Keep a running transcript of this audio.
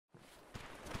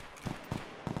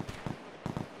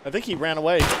I think he ran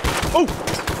away. Oh!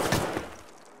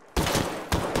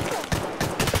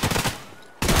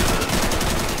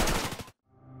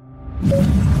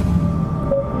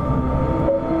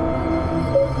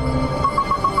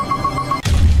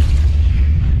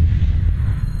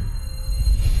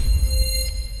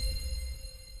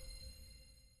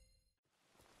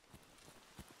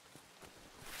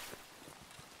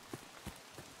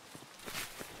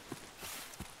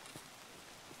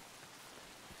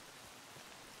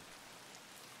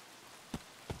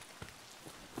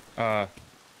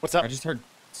 What's up? I just heard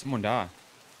someone die.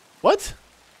 What?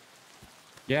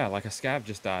 Yeah, like a scav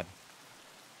just died.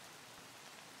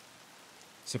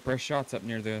 Suppressed shots up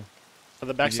near the... On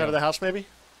the back side of the house, maybe?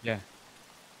 Yeah.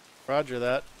 Roger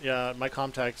that. Yeah, my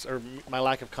contacts, or my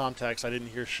lack of contacts, I didn't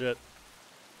hear shit.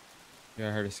 Yeah,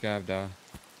 I heard a scav die.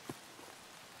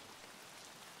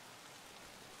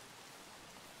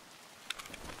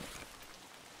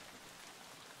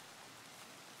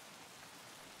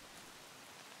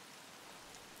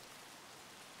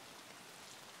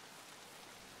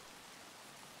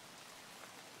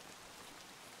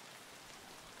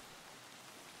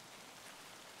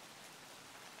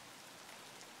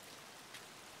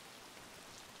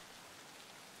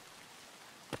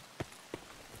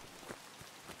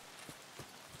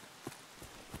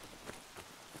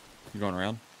 You going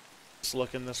around? Just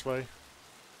looking this way.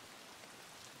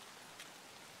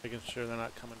 Making sure they're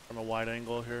not coming from a wide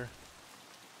angle here.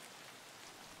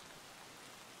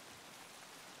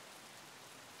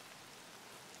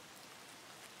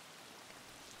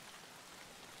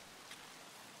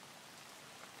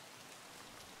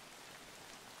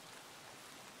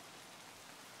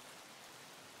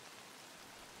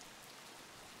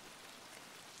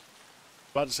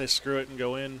 About to say screw it and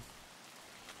go in.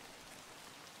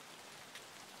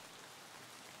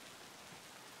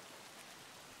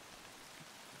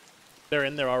 They're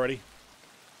in there already.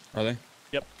 Are they?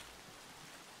 Yep.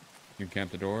 You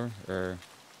camp the door, or...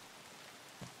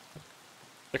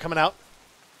 They're coming out.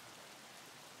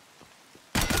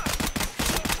 I'm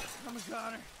a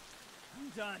goner. I'm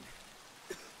done.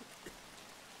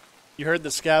 You heard the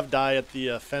scav die at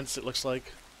the fence, it looks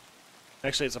like.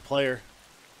 Actually, it's a player.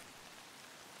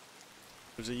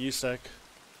 It was a USEC.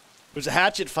 It was a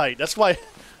hatchet fight. That's why...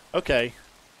 Okay. Is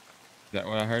that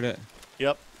what I heard it?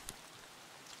 Yep.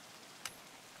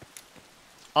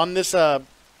 On this guy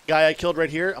I killed right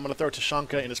here, I'm going to throw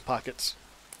Tashanka in his pockets.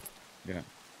 Yeah.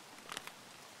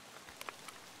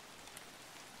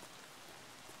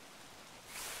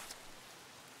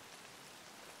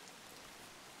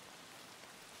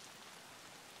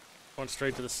 Going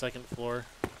straight to the second floor.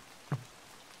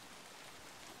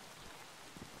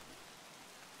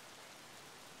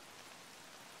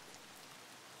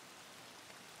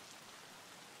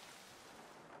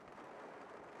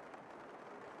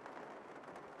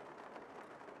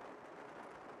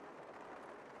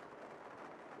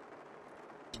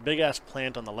 Big ass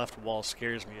plant on the left wall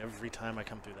scares me every time I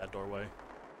come through that doorway.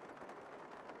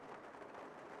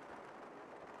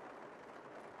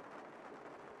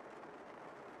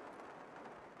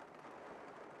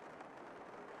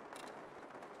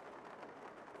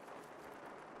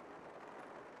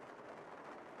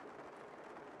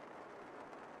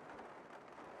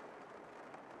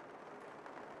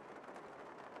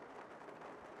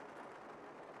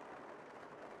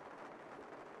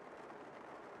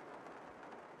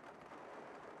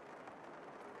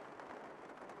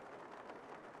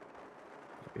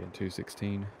 Being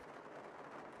 216.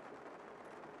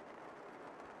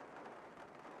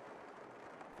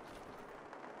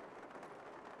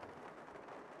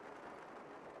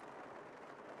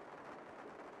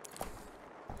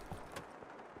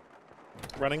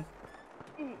 Running.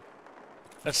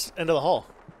 That's end of the hall,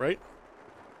 right?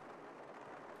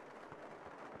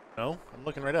 No? I'm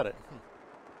looking right at it.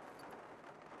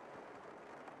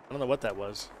 I don't know what that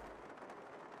was.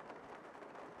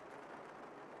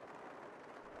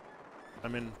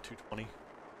 I'm in 220.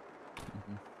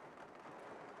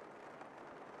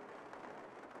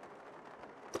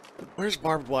 Where's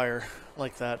barbed wire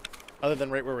like that, other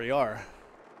than right where we are?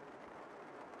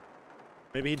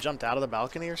 Maybe he jumped out of the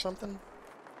balcony or something?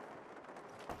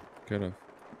 Could've.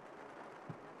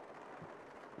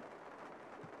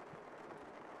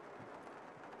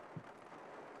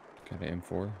 Got an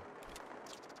M4.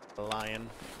 A lion.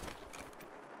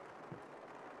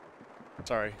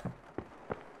 Sorry.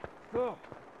 Oh.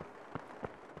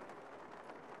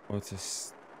 Well, it's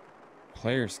a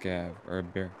player scav, or a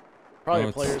bear. Probably No,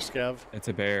 a player scav. It's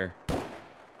a bear.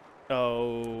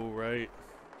 Oh, right.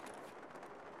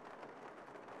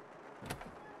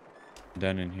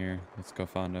 Done in here. Let's go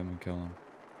find him and kill him.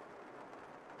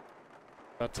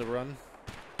 About to run.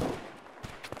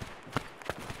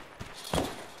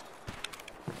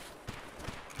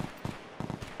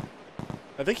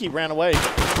 I think he ran away.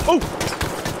 Oh!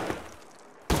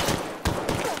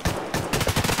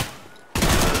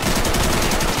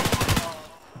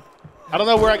 I don't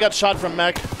know where I got shot from,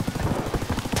 Mac.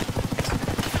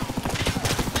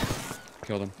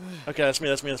 Killed him. Okay, that's me,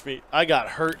 that's me, that's me. I got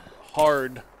hurt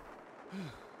hard.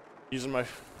 Using my...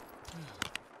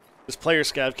 This player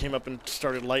scav came up and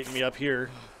started lighting me up here.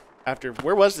 After...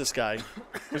 Where was this guy?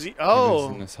 Was he... He was in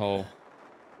Oh! this hole.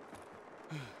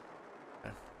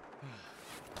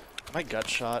 My gut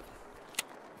shot.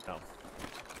 No.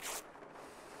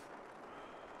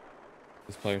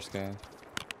 This player scav.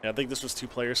 Yeah, I think this was 2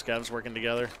 player scavs working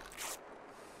together.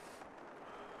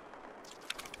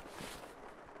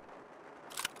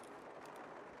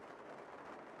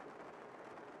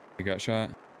 You got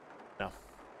shot? No.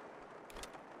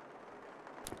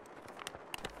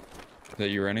 Is that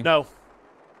you running? No.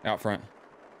 Out front.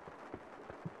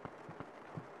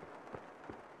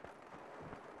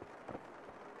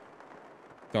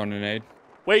 Throwing an nade.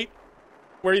 Wait!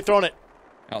 Where are you throwing it?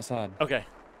 Outside. Okay.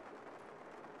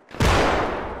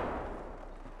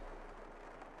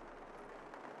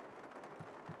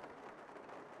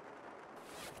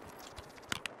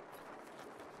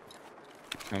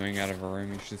 Coming out of a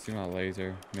room. You should see my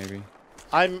laser, maybe.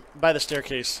 I'm by the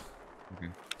staircase. Okay.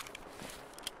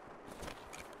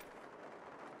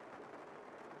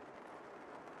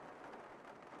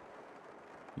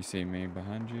 You see me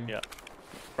behind you? Yeah.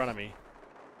 In front of me.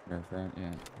 Or in front,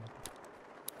 yeah.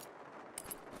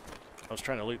 I was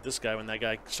trying to loot this guy when that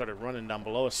guy started running down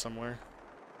below us somewhere.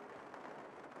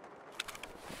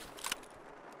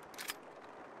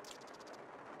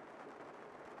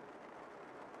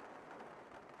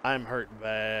 I'm hurt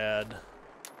bad.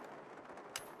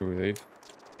 Should we leave?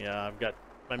 Yeah, I've got...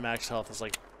 My max health is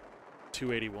like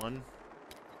 281.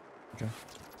 Okay.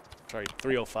 Sorry,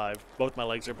 305. Both my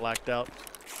legs are blacked out.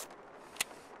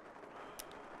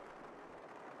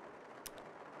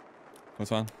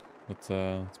 What's on? Let's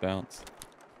bounce.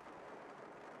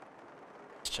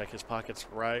 Let's check his pockets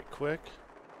right quick.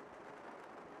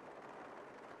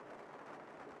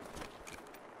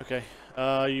 Okay.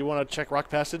 You want to check rock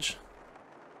passage?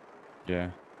 Yeah.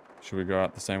 Should we go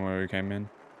out the same way we came in?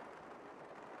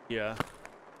 Yeah.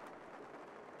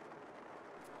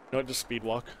 No, just speed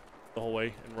walk the whole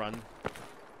way and run.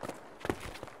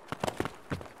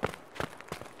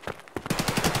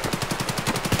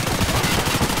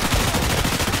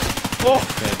 Oh!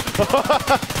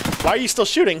 Why are you still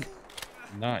shooting?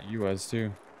 Not you was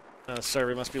too.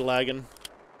 Server must be lagging.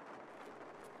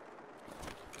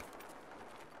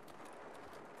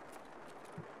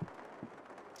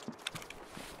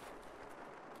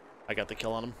 I got the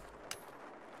kill on him.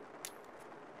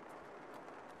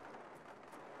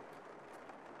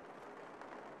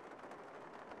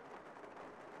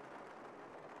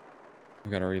 We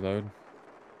gotta reload.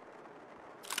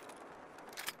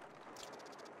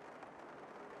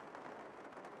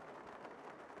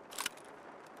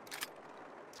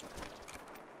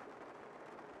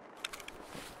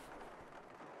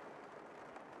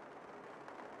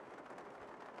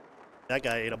 That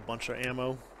guy ate a bunch of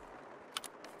ammo.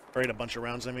 Or ate a bunch of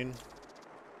rounds, I mean.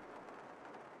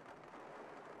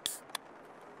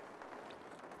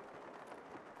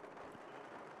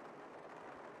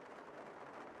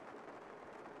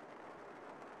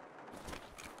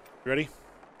 You ready?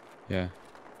 Yeah.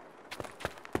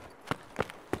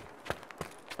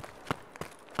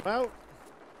 Out.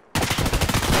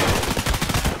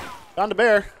 Found a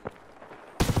bear.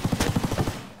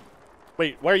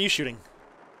 Wait, why are you shooting?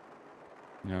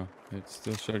 No, it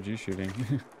still showed you shooting.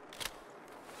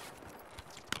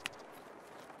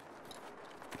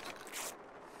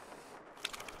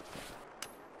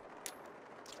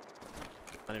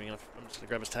 I'm just gonna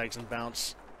grab his tags and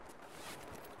bounce.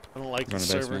 I don't like Go the in the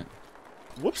server. basement.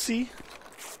 Whoopsie.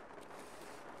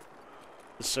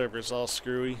 The server's all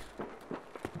screwy.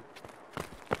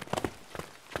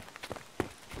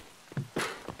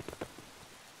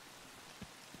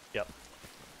 Yep.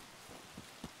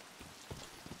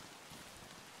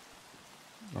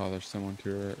 Oh, there's someone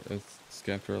to our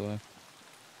scav to our left.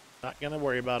 Not gonna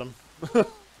worry about him.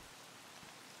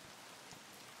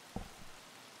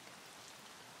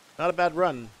 Not a bad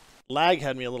run. Lag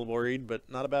had me a little worried, but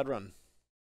not a bad run.